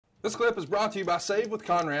This clip is brought to you by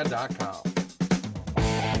SaveWithConrad.com.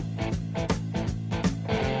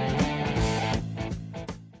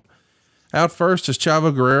 Out first is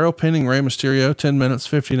Chavo Guerrero pinning Rey Mysterio, 10 minutes,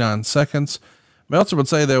 59 seconds. Meltzer would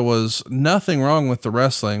say there was nothing wrong with the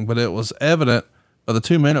wrestling, but it was evident by the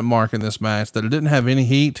 2-minute mark in this match that it didn't have any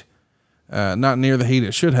heat, not near the heat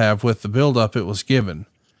it should have with the buildup it was given.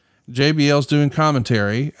 JBL's doing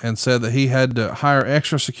commentary and said that he had to hire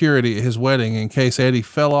extra security at his wedding in case Eddie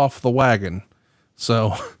fell off the wagon.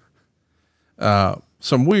 So,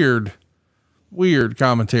 some weird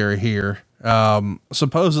commentary here.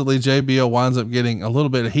 Supposedly JBL winds up getting a little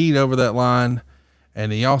bit of heat over that line.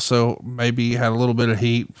 And he also maybe had a little bit of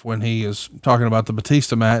heat when he is talking about the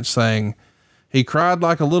Batista match, saying he cried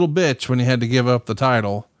like a little bitch when he had to give up the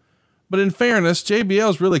title. But in fairness,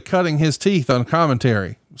 JBL's really cutting his teeth on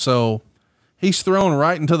commentary. So he's thrown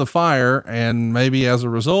right into the fire and maybe as a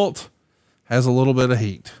result has a little bit of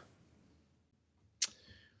heat.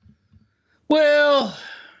 Well,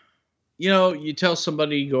 you know, you tell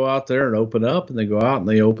somebody go out there and open up, and they go out and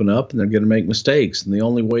they open up and they're going to make mistakes. And the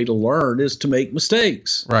only way to learn is to make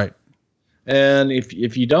mistakes. Right. And if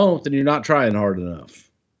you don't, then you're not trying hard enough.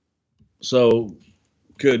 So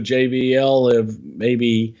could JBL have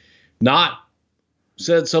maybe not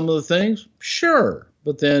said some of the things? Sure.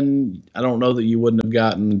 But then I don't know that you wouldn't have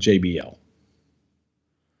gotten JBL.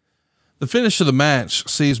 The finish of the match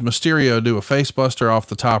sees Mysterio do a facebuster off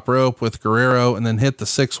the top rope with Guerrero and then hit the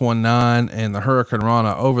 619 and the Hurricane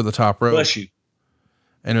Rana over the top rope. Bless you.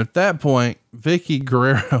 And at that point, Vicky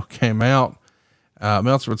Guerrero came out.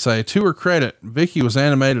 Meltzer would say, to her credit, Vicky was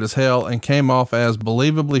animated as hell and came off as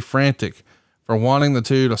believably frantic for wanting the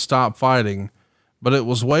two to stop fighting, but it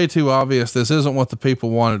was way too obvious this isn't what the people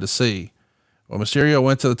wanted to see. When Mysterio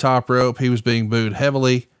went to the top rope, he was being booed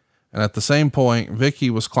heavily. And at the same point, Vicky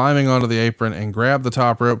was climbing onto the apron and grabbed the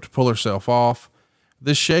top rope to pull herself off.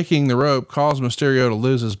 This shaking the rope caused Mysterio to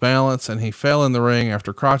lose his balance, and he fell in the ring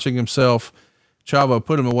after crotching himself. Chavo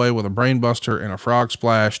put him away with a brainbuster and a frog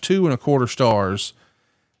splash, 2.25 stars.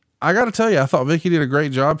 I got to tell you, I thought Vicky did a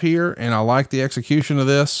great job here, and I like the execution of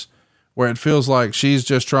this, where it feels like she's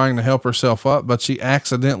just trying to help herself up, but she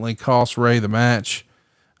accidentally cost Rey the match.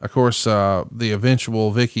 Of course, the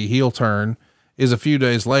eventual Vicky heel turn is a few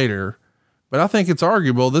days later, but I think it's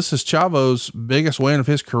arguable this is Chavo's biggest win of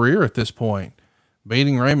his career at this point.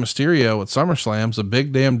 Beating Rey Mysterio at SummerSlam's a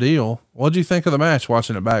big damn deal. What'd you think of the match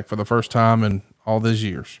watching it back for the first time in all these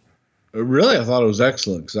years? Really, I thought it was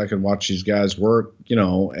excellent because I could watch these guys work, you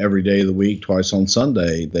know, every day of the week, twice on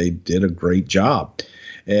Sunday. They did a great job.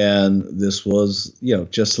 And this was, you know,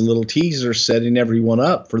 just a little teaser setting everyone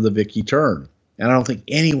up for the Vicky turn. And I don't think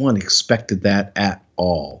anyone expected that at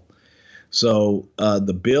all. So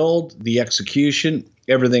the build, the execution,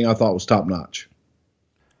 everything I thought was top notch.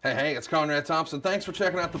 Hey, it's Conrad Thompson. Thanks for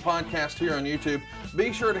checking out the podcast here on YouTube.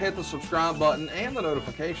 Be sure to hit the subscribe button and the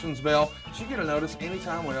notifications bell so you get a notice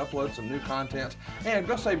anytime we upload some new content. And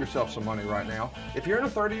go save yourself some money right now. If you're in a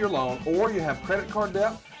 30-year loan or you have credit card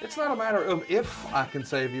debt, it's not a matter of if I can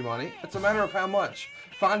save you money. It's a matter of how much.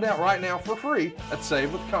 Find out right now for free at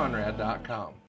SaveWithConrad.com.